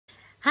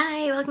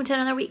Hi, welcome to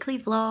another weekly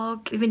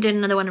vlog. We've been doing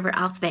another one of our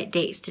alphabet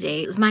dates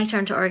today. It was my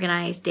turn to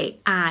organise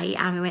date I,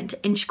 and we went to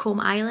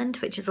Incholm Island,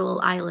 which is a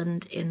little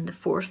island in the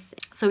Forth.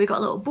 So we got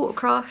a little boat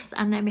across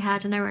and then we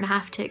had an hour and a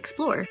half to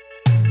explore.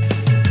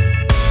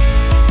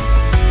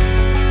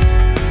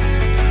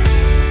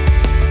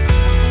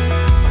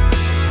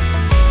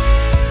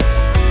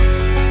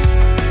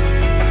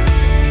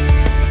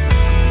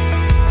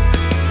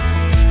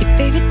 Your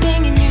favorite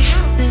thing in your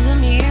house is a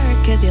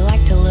mirror, 'cause you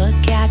like to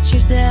look at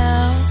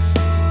yourself.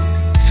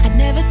 I'd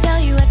never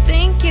tell you I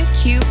think you're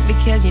cute,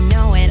 because you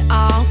know it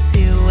all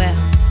too well.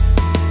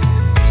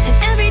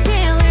 And every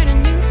day I learn a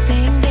new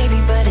thing,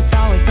 baby, but it's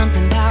always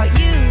something about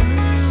you.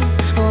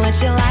 What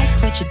you like,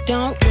 what you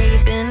don't, where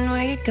you been,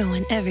 where you're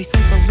going, every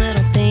simple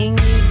little thing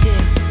you do.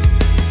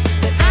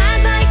 But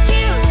I'd like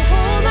you a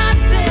whole lot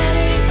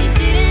better if you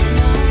didn't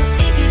know,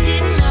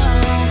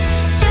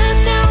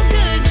 just how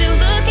good you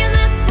look in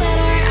that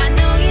sweater. I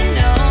know you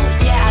know,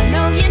 yeah, I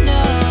know you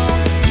know.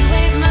 You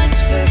ain't much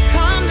for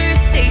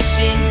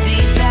conversation,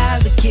 deep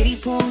as a kiddie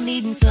pool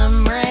needing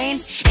some rain.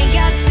 Ain't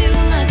got too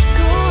much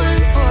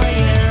going for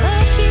you.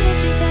 Lucky that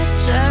you're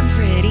such a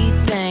pretty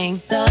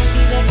thing.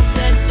 Lucky that you're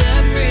such a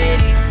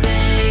pretty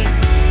thing.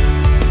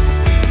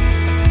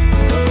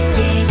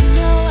 Yeah, you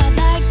know I'd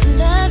like to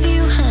love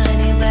you,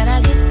 honey, but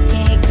I just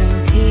can't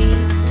compete.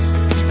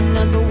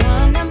 Number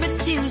one, number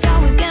two's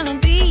always gonna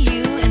be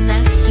you, and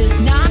that's just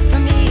not for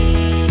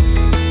me.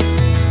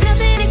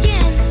 Nothing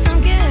against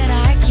some good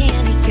eye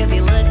candy, 'cause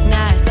you look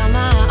nice on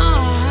my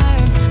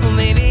arm. Well,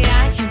 maybe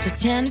I can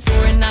pretend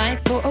for a night,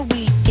 for a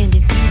weekend,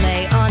 if you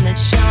lay on the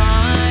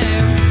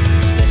charm.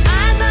 But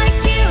I'd like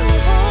you a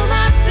whole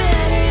lot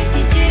better if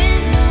you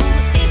didn't know,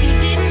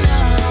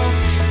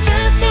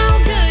 just how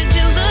good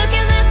you look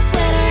in that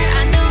sweater.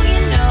 I know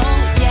you know,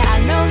 yeah, I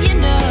know you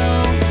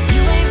know.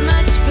 You ain't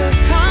much for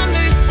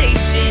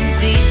conversation,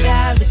 deep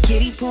as a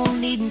kiddie pool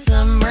needing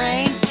some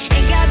rain.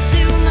 Ain't got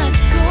too much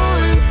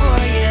going for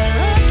you.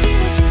 Lucky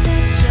that you're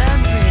such a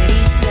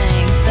pretty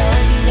thing.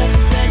 Lucky that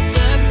you're such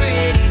a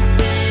pretty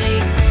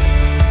thing.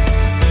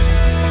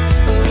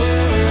 Oh,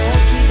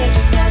 lucky that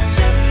you're such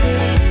a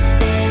pretty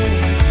thing.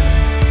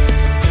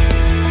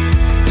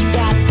 You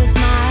got the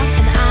smile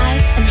and the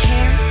eyes and the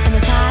hair and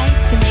the tie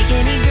to make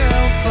any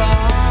girl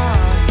fall.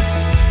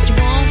 But you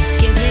won't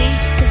get me,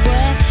 'cause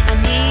what I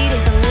need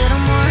is a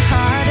little more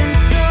heart and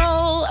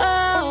soul.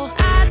 Oh,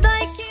 I'd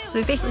like you. So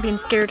we've basically been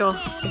scared off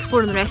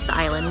exploring the rest of the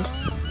island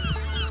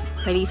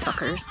by these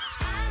fuckers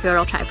who are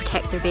all trying to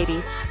protect their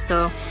babies.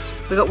 So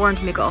we got warned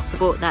when we got off the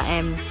boat that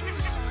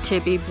to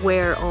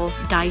beware of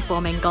dive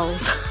bombing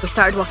gulls. We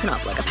started walking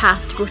up like a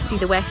path to go see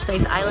the west side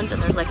of the island,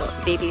 and there's like lots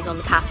of babies on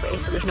the pathway,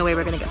 so there's no way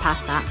we're gonna get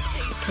past that,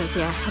 because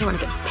yeah, I don't want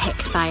to get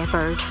picked by a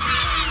bird.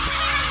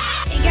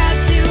 Ain't got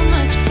too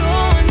much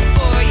going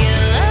for you.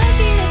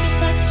 Lucky that you're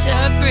such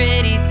a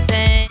pretty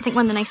thing. I think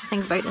one of the nicest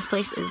things about this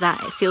place is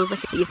that it feels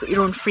like you've got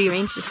your own free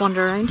reign to just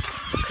wander around,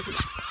 because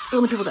the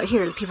only people that are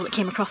here are the people that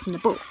came across in the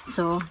boat,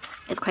 so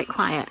it's quite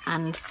quiet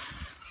and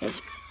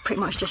it's pretty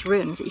much just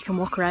ruins that you can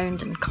walk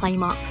around and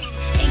climb up.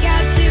 Ain't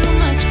got too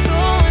much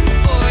going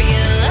for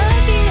you.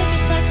 Lucky that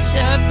you're such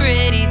a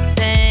pretty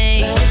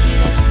thing. Lucky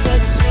that you're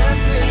such a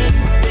pretty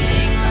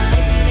thing.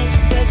 Lucky that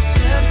you're such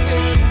a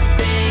pretty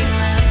thing.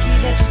 Lucky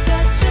that you're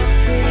such a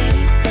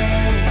pretty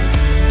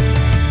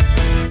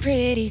thing.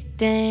 Pretty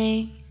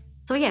thing.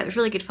 So yeah, it was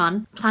really good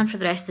fun. Plan for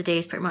the rest of the day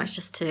is pretty much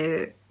just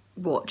to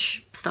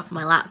watch stuff on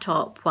my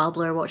laptop while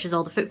Blair watches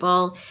all the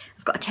football.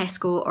 I've got a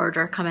Tesco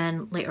order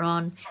coming later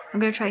on. I'm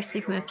going to try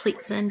sleeping with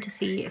pleats in to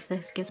see if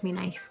this gives me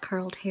nice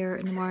curled hair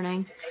in the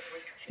morning.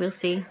 We'll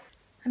see.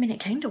 I mean, it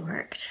kind of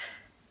worked.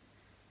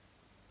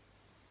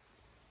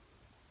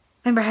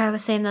 Remember how I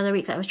was saying the other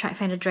week that I was trying to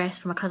find a dress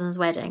for my cousin's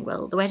wedding?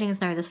 Well, the wedding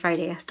is now this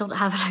Friday. I still don't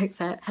have an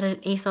outfit. I had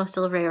an ASOS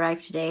delivery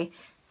arrive today,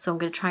 so I'm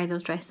going to try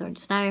those dresses on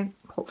just now.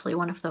 Hopefully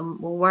one of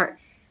them will work.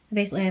 I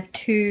basically have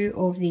two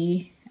of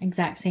the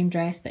exact same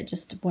dress, but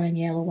just one in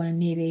yellow, one in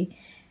navy,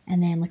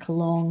 and then like a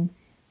long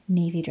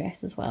navy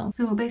dress as well.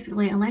 So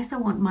basically, unless I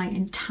want my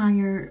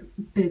entire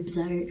boobs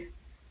out,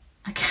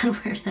 I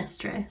can't wear this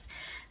dress.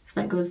 So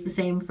that goes the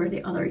same for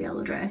the other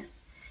yellow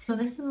dress. So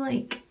this is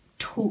like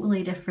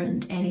totally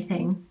different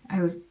anything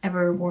I've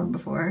ever worn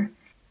before,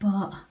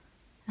 but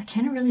I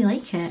kind of really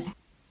like it.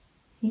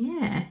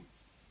 Yeah,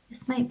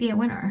 this might be a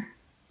winner.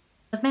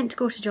 I was meant to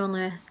go to John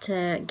Lewis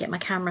to get my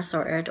camera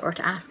sorted, or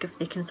to ask if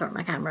they can sort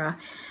my camera,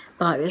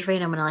 but it was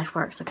raining when I left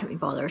work, so I couldn't be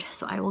bothered,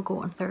 so I will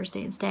go on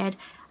Thursday instead.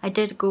 I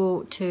did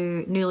go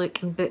to New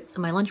Look and Boots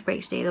on my lunch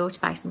break today though to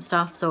buy some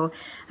stuff, so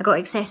I got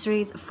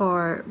accessories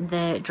for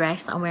the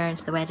dress that I'm wearing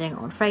to the wedding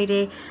on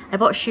Friday. I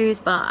bought shoes,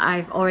 but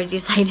I've already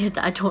decided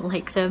that I don't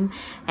like them.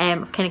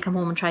 I've kind of come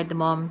home and tried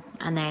them on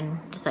and then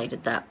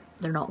decided that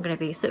they're not going to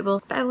be suitable,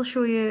 but I will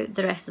show you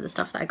the rest of the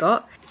stuff that I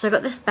got. So I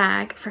got this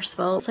bag, first of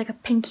all. It's like a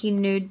pinky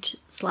nude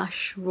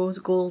slash rose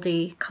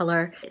goldy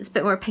colour. It's a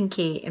bit more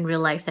pinky in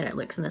real life than it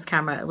looks in this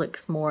camera. It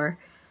looks more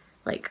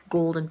like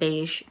gold and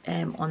beige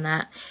on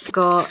that.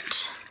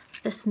 Got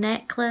this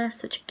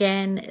necklace, which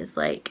again is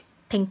like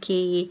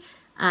pinky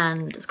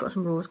and it's got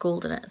some rose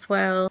gold in it as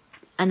well.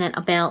 And then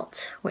a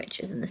belt, which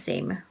is in the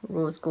same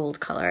rose gold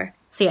colour.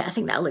 So yeah, I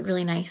think that'll look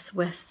really nice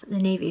with the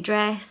navy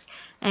dress.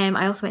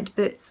 I also went to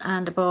Boots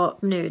and I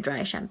bought new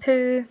dry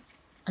shampoo,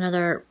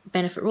 another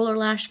Benefit roller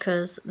lash,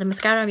 because the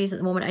mascara I'm using at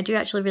the moment I do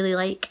actually really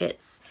like.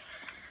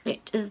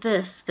 It is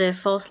this, the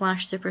False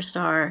Lash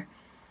Superstar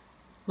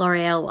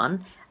L'Oreal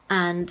one,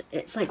 and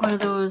it's like one of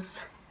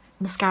those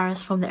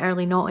mascaras from the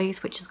early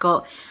noughties, which has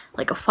got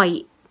like a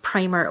white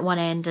primer at one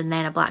end and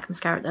then a black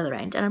mascara at the other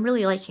end, and I'm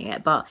really liking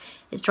it, but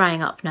it's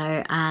drying up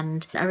now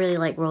and I really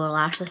like roller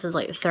lash. This is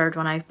like the third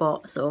one I've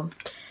bought, so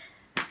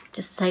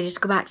just decided to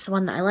go back to the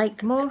one that I like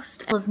the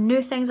most. All of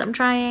new things that I'm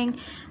trying.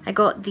 I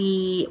got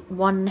the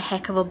One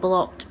Heck of a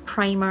Blocked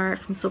primer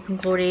from Soap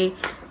and Glory,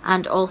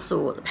 and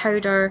also the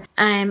powder.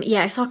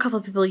 Yeah, I saw a couple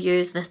of people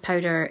use this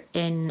powder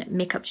in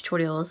makeup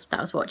tutorials that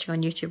I was watching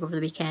on YouTube over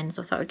the weekend,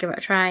 so I thought I'd give it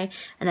a try.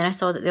 And then I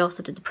saw that they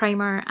also did the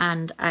primer,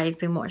 and I've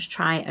been wanting to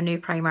try a new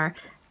primer.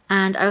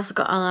 And I also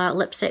got a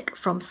lipstick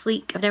from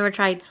Sleek. I've never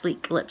tried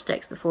Sleek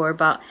lipsticks before,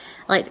 but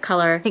I like the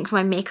colour. I think for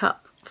my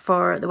makeup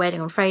for the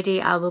wedding on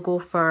Friday, I will go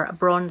for a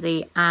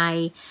bronzy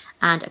eye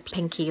and a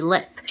pinky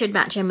lip. Should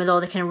match in with all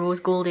the kind of rose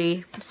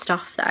goldy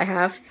stuff that I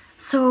have.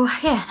 So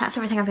yeah, that's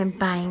everything I've been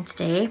buying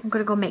today. I'm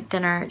gonna go make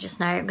dinner just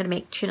now. I'm gonna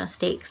make tuna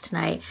steaks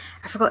tonight.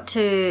 I forgot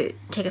to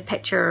take a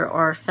picture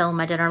or film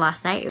my dinner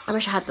last night. I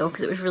wish I had though,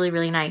 because it was really,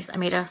 really nice. I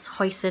made us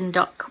hoisin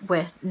duck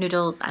with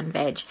noodles and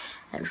veg.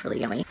 It was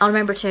really yummy. I'll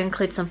remember to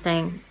include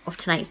something of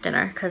tonight's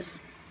dinner because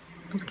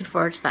I'm looking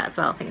forward to that as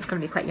well. I think it's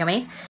gonna be quite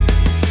yummy.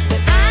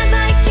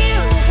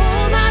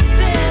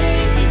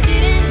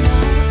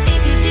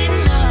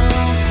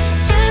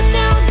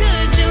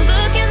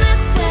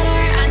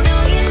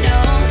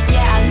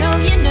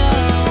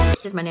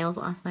 Did my nails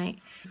last night.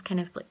 It's kind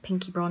of like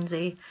pinky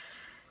bronzy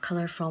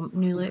colour from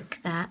New Look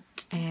that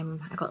I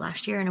got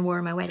last year and I wore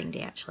on my wedding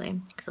day actually,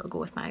 because it'll go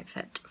with my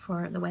outfit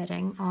for the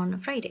wedding on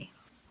Friday.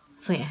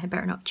 So yeah, I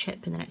better not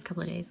chip in the next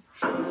couple of days.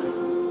 The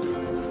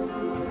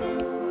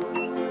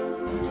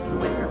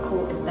winter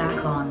coat is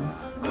back on.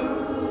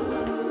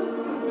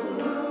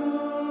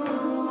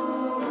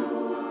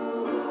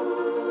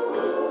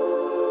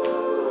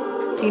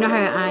 So you know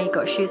how I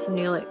got shoes from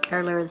New Look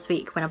earlier this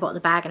week when I bought the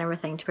bag and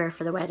everything to wear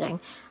for the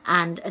wedding,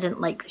 and I didn't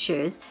like the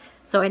shoes,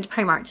 so I went to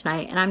Primark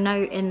tonight and I'm now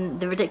in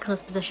the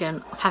ridiculous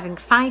position of having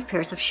 5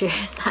 pairs of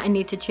shoes that I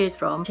need to choose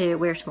from to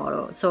wear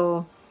tomorrow.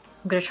 So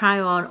I'm going to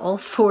try on all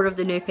 4 of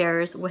the new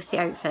pairs with the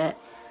outfit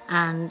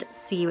and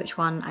see which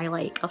one I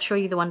like. I'll show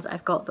you the ones that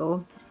I've got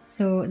though.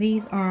 So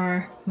these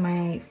are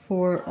my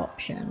 4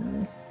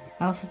 options.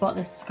 I also bought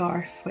this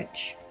scarf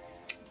which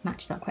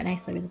matches up quite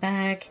nicely with the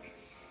bag.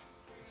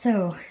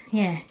 So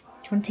yeah, do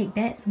you want to take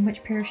bets on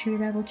which pair of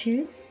shoes I will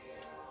choose?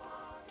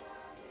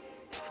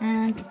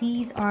 And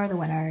these are the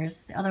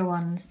winners. The other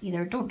ones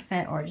either don't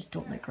fit or just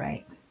don't look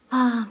right.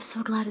 Ah, I'm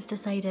so glad it's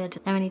decided.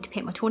 Now I need to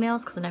paint my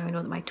toenails because now I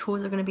know that my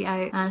toes are going to be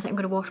out. And I think I'm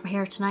going to wash my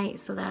hair tonight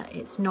so that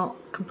it's not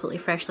completely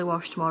freshly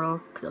washed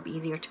tomorrow, because it'll be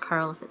easier to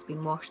curl if it's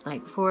been washed the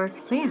night before.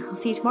 So yeah, I'll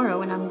see you tomorrow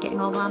when I'm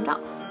getting all glammed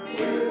up.